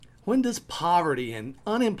When does poverty and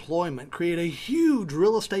unemployment create a huge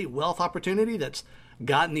real estate wealth opportunity that's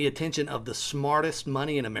gotten the attention of the smartest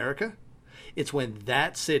money in America? It's when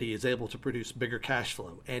that city is able to produce bigger cash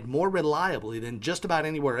flow and more reliably than just about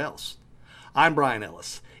anywhere else. I'm Brian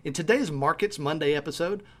Ellis. In today's Markets Monday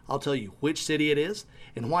episode, I'll tell you which city it is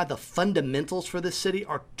and why the fundamentals for this city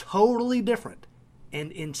are totally different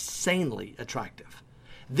and insanely attractive.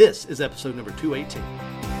 This is episode number 218.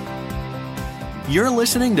 You're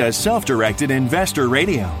listening to Self-Directed Investor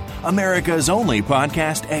Radio, America's only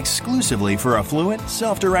podcast exclusively for affluent,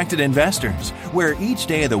 self-directed investors, where each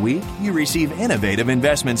day of the week you receive innovative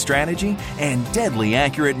investment strategy and deadly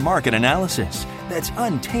accurate market analysis that's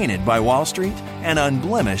untainted by Wall Street and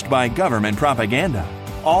unblemished by government propaganda,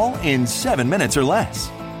 all in 7 minutes or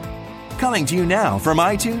less. Coming to you now from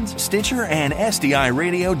iTunes, Stitcher, and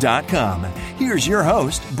SDIRadio.com, here's your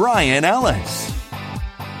host, Brian Ellis.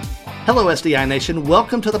 Hello, SDI Nation.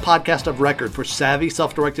 Welcome to the podcast of record for savvy,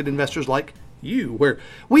 self-directed investors like you, where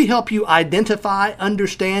we help you identify,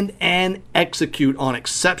 understand, and execute on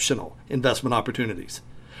exceptional investment opportunities.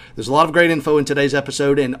 There's a lot of great info in today's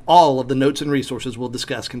episode, and all of the notes and resources we'll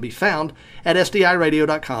discuss can be found at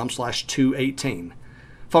SDIRadio.com/218.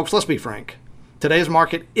 Folks, let's be frank. Today's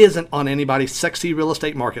market isn't on anybody's sexy real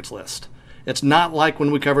estate markets list. It's not like when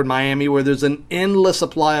we covered Miami, where there's an endless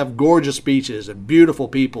supply of gorgeous beaches and beautiful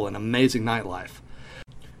people and amazing nightlife.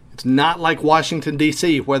 It's not like Washington,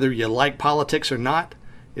 D.C., whether you like politics or not,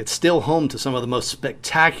 it's still home to some of the most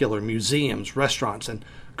spectacular museums, restaurants, and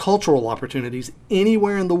cultural opportunities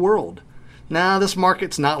anywhere in the world. Now, this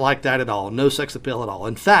market's not like that at all. No sex appeal at all.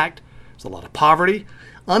 In fact, there's a lot of poverty,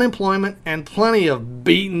 unemployment, and plenty of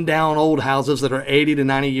beaten down old houses that are 80 to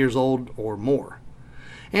 90 years old or more.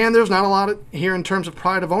 And there's not a lot here in terms of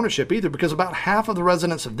pride of ownership either, because about half of the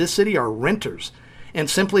residents of this city are renters. And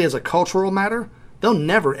simply as a cultural matter, they'll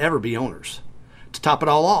never ever be owners. To top it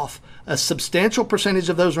all off, a substantial percentage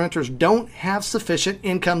of those renters don't have sufficient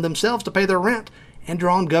income themselves to pay their rent and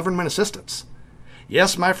draw on government assistance.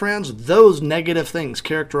 Yes, my friends, those negative things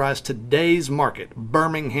characterize today's market,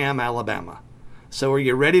 Birmingham, Alabama. So are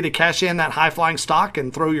you ready to cash in that high-flying stock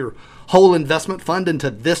and throw your whole investment fund into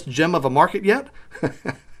this gem of a market yet?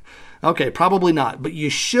 Okay, probably not, but you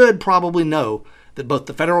should probably know that both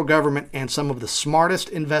the federal government and some of the smartest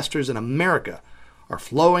investors in America are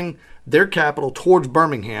flowing their capital towards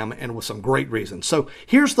Birmingham, and with some great reasons. So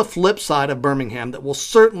here's the flip side of Birmingham that will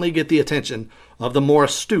certainly get the attention of the more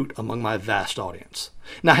astute among my vast audience.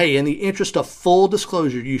 Now, hey, in the interest of full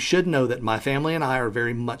disclosure, you should know that my family and I are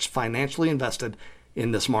very much financially invested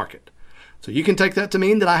in this market. So you can take that to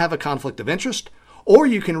mean that I have a conflict of interest, or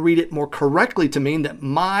you can read it more correctly to mean that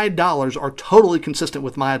my dollars are totally consistent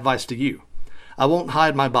with my advice to you. I won't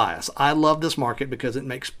hide my bias. I love this market because it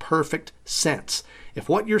makes perfect sense if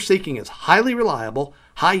what you're seeking is highly reliable,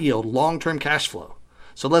 high-yield, long-term cash flow.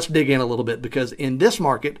 So let's dig in a little bit, because in this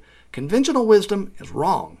market, conventional wisdom is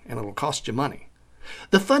wrong and it'll cost you money.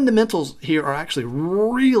 The fundamentals here are actually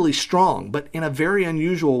really strong, but in a very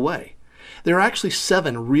unusual way. There are actually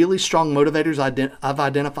 7 really strong motivators I've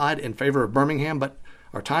identified in favor of Birmingham, but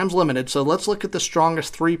our time's limited, so let's look at the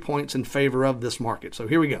strongest 3 points in favor of this market. So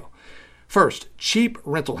here we go. First, cheap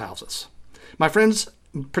rental houses. My friends,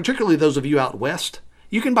 particularly those of you out west,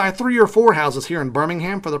 you can buy 3 or 4 houses here in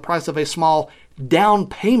Birmingham for the price of a small down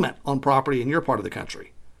payment on property in your part of the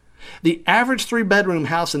country. The average 3-bedroom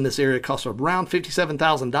house in this area costs around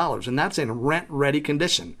 $57,000, and that's in rent-ready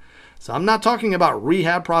condition. So I'm not talking about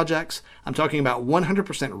rehab projects. I'm talking about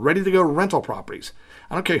 100% ready-to-go rental properties.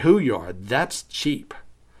 I don't care who you are. That's cheap.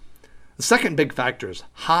 The second big factor is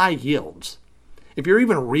high yields. If you're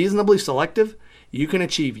even reasonably selective, you can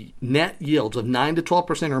achieve net yields of 9 to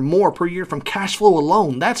 12% or more per year from cash flow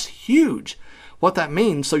alone. That's huge. What that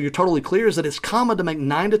means, so you're totally clear, is that it's common to make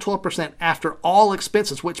 9 to 12% after all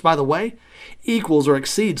expenses, which, by the way, equals or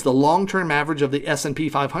exceeds the long-term average of the S&P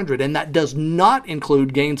 500, and that does not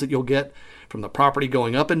include gains that you'll get from the property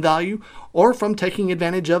going up in value or from taking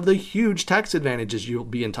advantage of the huge tax advantages you'll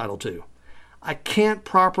be entitled to. I can't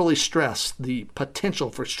properly stress the potential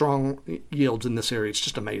for strong yields in this area. It's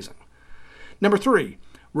just amazing. Number 3,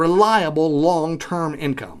 reliable long-term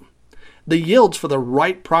income. The yields for the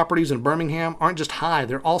right properties in Birmingham aren't just high,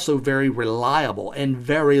 they're also very reliable and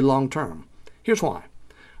very long-term. Here's why.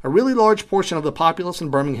 A really large portion of the populace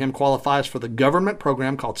in Birmingham qualifies for the government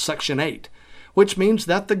program called Section 8, which means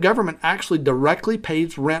that the government actually directly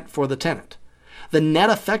pays rent for the tenant. The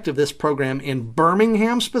net effect of this program in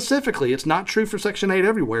Birmingham specifically, it's not true for Section 8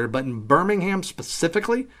 everywhere, but in Birmingham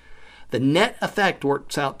specifically, the net effect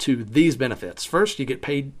works out to these benefits. First, you get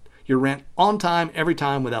paid your rent on time, every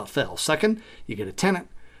time, without fail. Second, you get a tenant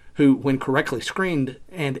who, when correctly screened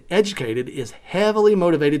and educated, is heavily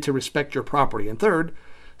motivated to respect your property. And third,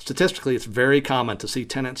 statistically, it's very common to see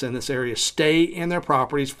tenants in this area stay in their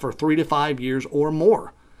properties for 3 to 5 years or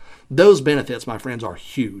more. Those benefits, my friends, are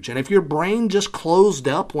huge. And if your brain just closed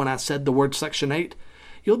up when I said the word Section 8,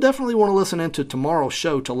 you'll definitely want to listen into tomorrow's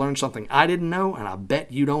show to learn something I didn't know, and I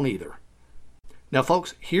bet you don't either. Now,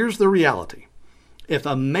 folks, here's the reality. If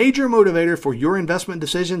a major motivator for your investment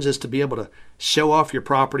decisions is to be able to show off your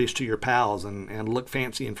properties to your pals and look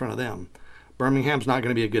fancy in front of them, Birmingham's not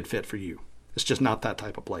going to be a good fit for you. It's just not that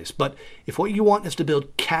type of place. But if what you want is to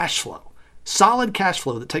build cash flow, solid cash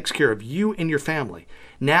flow that takes care of you and your family,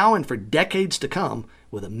 now and for decades to come,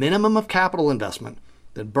 with a minimum of capital investment,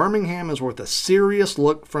 then Birmingham is worth a serious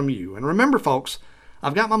look from you. And remember, folks,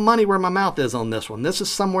 I've got my money where my mouth is on this one. This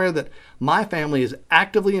is somewhere that my family is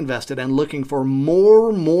actively invested and looking for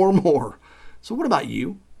more. So what about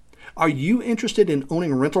you? Are you interested in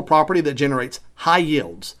owning a rental property that generates high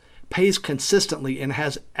yields, pays consistently, and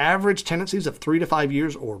has average tenancies of 3 to 5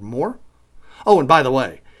 years or more? Oh, and by the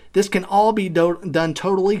way, this can all be done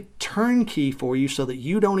totally turnkey for you so that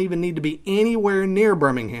you don't even need to be anywhere near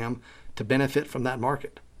Birmingham to benefit from that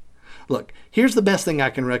market. Look, here's the best thing I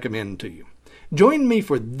can recommend to you. Join me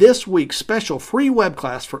for this week's special free web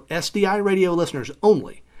class for SDI Radio listeners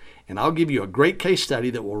only, and I'll give you a great case study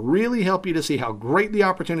that will really help you to see how great the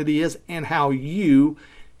opportunity is and how you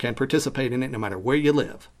can participate in it no matter where you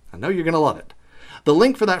live. I know you're going to love it. The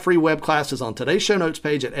link for that free web class is on today's show notes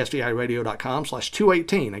page at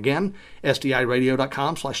sdiradio.com/218. Again,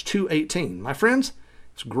 sdiradio.com/218. My friends,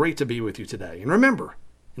 it's great to be with you today. And remember,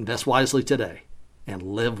 invest wisely today and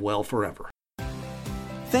live well forever.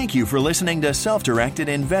 Thank you for listening to Self-Directed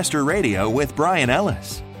Investor Radio with Brian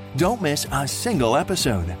Ellis. Don't miss a single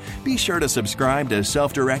episode. Be sure to subscribe to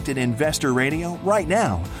Self-Directed Investor Radio right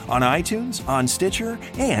now on iTunes, on Stitcher,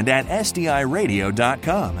 and at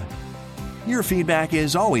sdiradio.com. Your feedback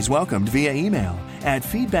is always welcomed via email at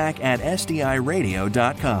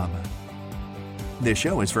feedback@sdiradio.com. This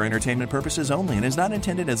show is for entertainment purposes only and is not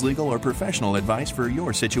intended as legal or professional advice for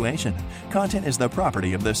your situation. Content is the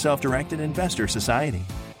property of the Self-Directed Investor Society.